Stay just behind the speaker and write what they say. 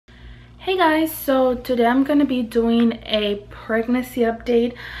Hey guys, so today I'm gonna be doing a pregnancy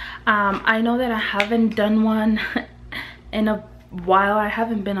update. I know that I haven't done one in a while. I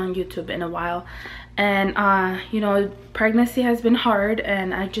haven't been on YouTube in a while, and you know, pregnancy has been hard,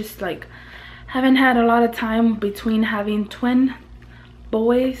 and I just haven't had a lot of time between having twin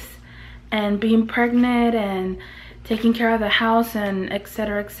boys and being pregnant and taking care of the house and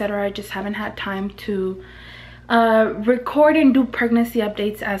etc, etc. I just haven't had time to record and do pregnancy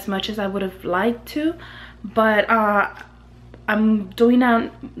updates as much as I would have liked to, but I'm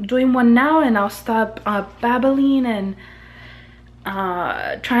doing one now, and I'll stop babbling and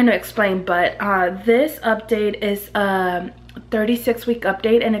trying to explain. But this update is a 36-week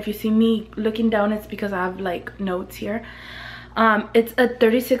update, and if you see me looking down, it's because I have like notes here. It's a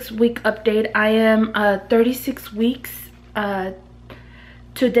 36-week update. I am 36 weeks.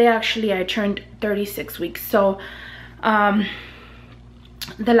 Today actually I turned 36 weeks. So the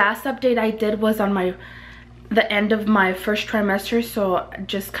last update I did was on the end of my first trimester, so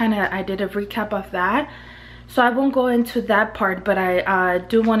just I did a recap of that. So I won't go into that part, but I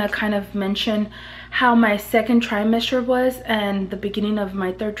do want to kind of mention how my second trimester was and the beginning of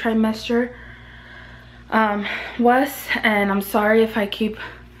my third trimester was. And I'm sorry if I keep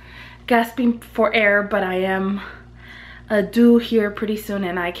gasping for air, but I am due here pretty soon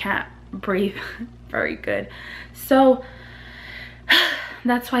and I can't breathe very good, so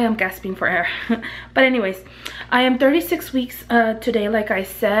that's why I'm gasping for air. But anyways, I am 36 weeks today, like I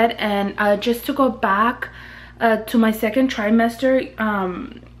said. And just to go back to my second trimester,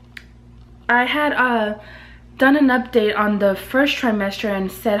 I had done an update on the first trimester and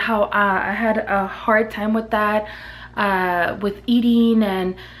said how I had a hard time with that, with eating,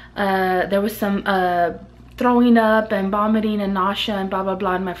 and there was some throwing up and vomiting and nausea and blah blah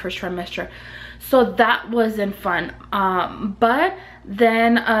blah in my first trimester. So that wasn't fun. But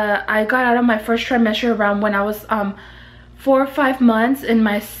then I got out of my first trimester around when I was 4 or 5 months. In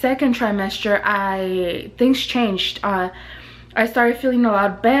my second trimester, things changed. I started feeling a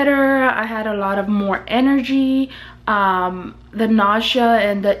lot better. I had a lot of more energy. The nausea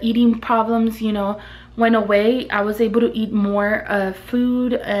and the eating problems, you know, went away. I was able to eat more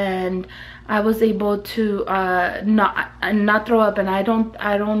food, and I was able to not throw up, and I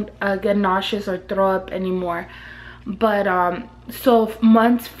don't get nauseous or throw up anymore. But so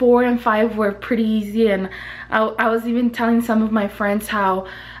months 4 and 5 were pretty easy, and I was even telling some of my friends how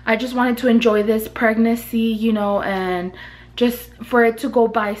I just wanted to enjoy this pregnancy, you know, and just for it to go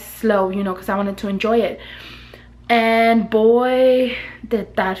by slow, you know, because I wanted to enjoy it. And boy,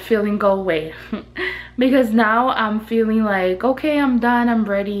 did that feeling go away. Because now I'm feeling like, okay, I'm done, I'm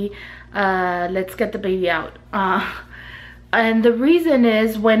ready, let's get the baby out. And the reason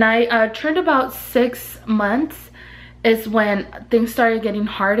is, when I turned about 6 months is when things started getting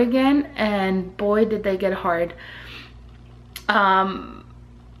hard again, and boy did they get hard. I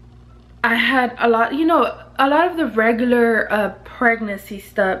had a lot, you know, a lot of the regular pregnancy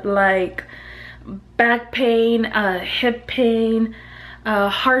stuff, like back pain, hip pain,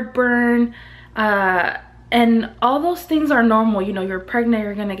 heartburn, and all those things are normal. You know, you're pregnant,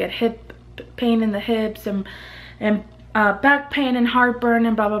 you're gonna get hip pain in the hips, and back pain and heartburn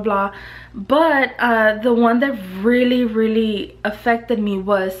and blah blah blah. But the one that really affected me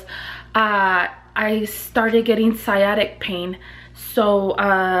was I started getting sciatic pain. So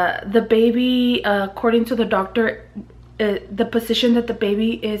the baby, according to the doctor, the position that the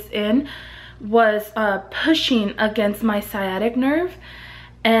baby is in was pushing against my sciatic nerve,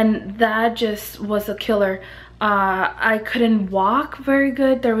 and that just was a killer. I couldn't walk very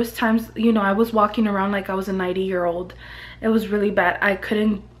good. There was times, you know, I was walking around like I was a 90-year-old. It was really bad. I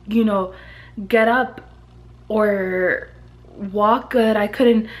couldn't, you know, get up or walk good. I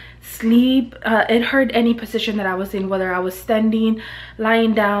couldn't sleep. It hurt any position that I was in, whether I was standing,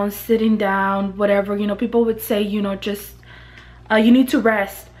 lying down, sitting down, whatever. You know, people would say, you know, just you need to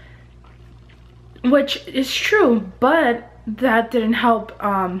rest, which is true, but that didn't help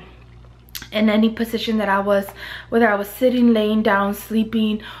in any position that I was, whether I was sitting, laying down,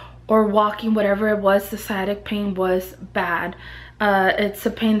 sleeping, or walking, whatever it was. The sciatic pain was bad. It's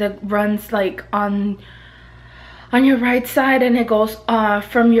a pain that runs like on your right side, and it goes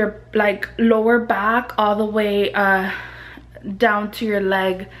from your like lower back all the way down to your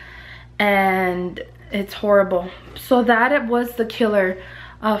leg, and it's horrible. So that it was the killer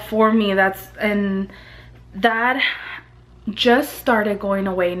for me. And that just started going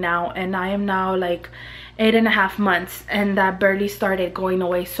away now, and I am now like 8.5 months, and that barely started going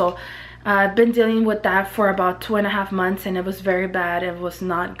away. So I've been dealing with that for about 2.5 months, and it was very bad. It was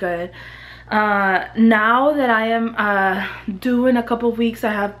not good. Now that I am due in a couple of weeks,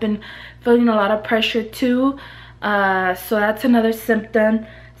 I have been feeling a lot of pressure too. So that's another symptom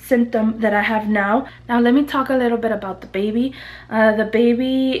that I have now. Now let me talk a little bit about the baby. The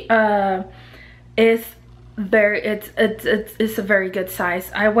baby is it's a very good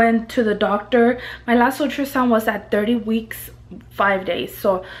size. I went to the doctor. My last ultrasound was at 30 weeks 5 days,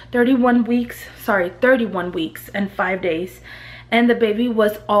 so 31 weeks and 5 days, and the baby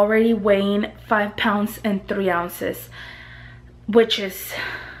was already weighing 5 pounds and 3 ounces, which is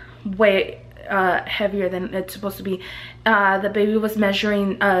way heavier than it's supposed to be. The baby was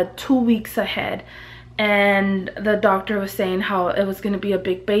measuring 2 weeks ahead, and the doctor was saying how it was going to be a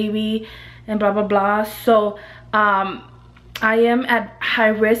big baby and blah blah blah. So I am at high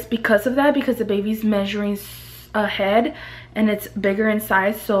risk because of that, because the baby's measuring ahead and it's bigger in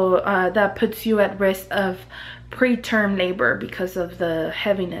size. So that puts you at risk of preterm labor because of the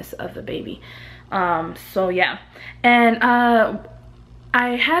heaviness of the baby. So yeah, and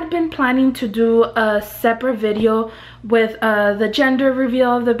I had been planning to do a separate video with the gender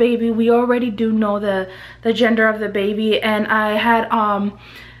reveal of the baby. We already do know the gender of the baby, and I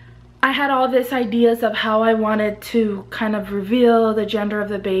had all these ideas of how I wanted to kind of reveal the gender of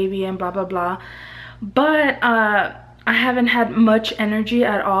the baby and blah blah blah, but I haven't had much energy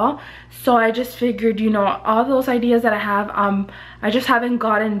at all. So I just figured, you know, all those ideas that I have, I just haven't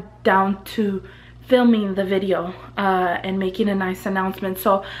gotten down to filming the video and making a nice announcement.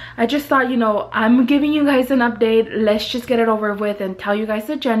 So I just thought, you know, I'm giving you guys an update. Let's just get it over with and tell you guys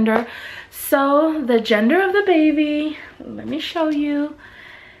the gender. So the gender of the baby, let me show you.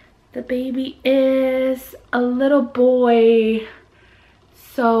 The baby is a little boy.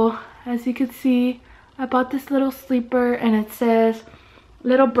 So as you can see, I bought this little sleeper and it says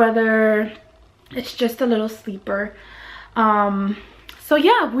little brother. It's just a little sleeper. So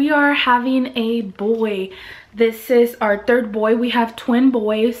yeah, we are having a boy. This is our third boy. We have twin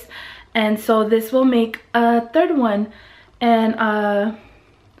boys, and so this will make a third one. And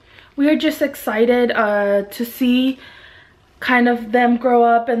we are just excited to see kind of them grow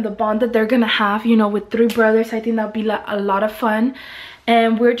up and the bond that they're gonna have, you know, with 3 brothers. I think that'll be a lot of fun,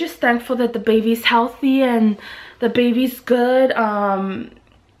 and we're just thankful that the baby's healthy and the baby's good.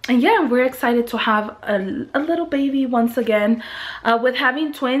 And yeah, we're excited to have a little baby once again. With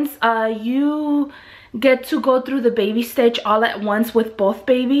having twins, you get to go through the baby stage all at once with both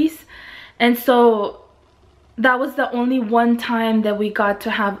babies. And so that was the only one time that we got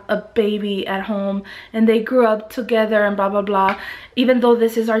to have a baby at home and they grew up together and blah blah blah. Even though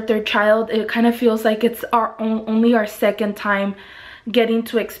this is our 3rd child, it kind of feels like it's only our 2nd time getting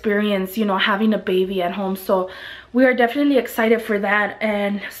to experience, you know, having a baby at home. So we are definitely excited for that.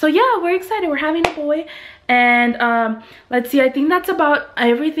 And so yeah, we're excited. We're having a boy. And let's see, I think that's about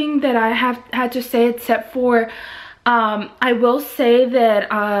everything that I have had to say, except for I will say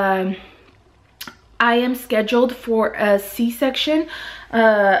that I am scheduled for a C-section.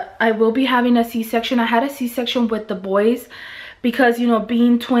 I will be having a C-section. I had a C-section with the boys because, you know,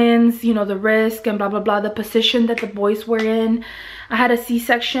 being twins, you know, the risk and blah blah blah, the position that the boys were in. I had a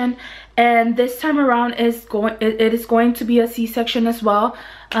C-section, and this time around it is going to be a C-section as well,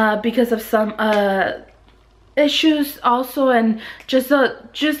 because of some issues also, and just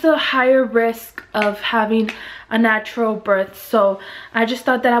a higher risk of having a natural birth. So I just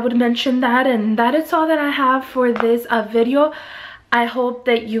thought that I would mention that, and that is all that I have for this video. I hope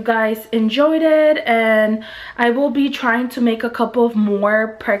that you guys enjoyed it, and I will be trying to make a couple of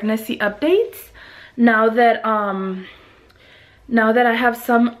more pregnancy updates now that I have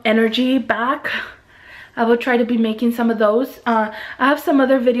some energy back. I will try to be making some of those. I have some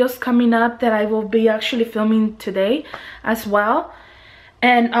other videos coming up that I will be actually filming today as well.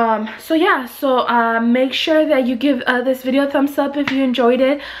 And so yeah, so make sure that you give this video a thumbs up if you enjoyed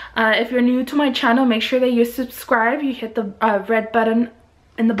it. If you're new to my channel, make sure that you subscribe. You hit the red button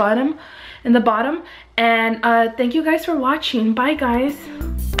in the bottom. And thank you guys for watching. Bye guys.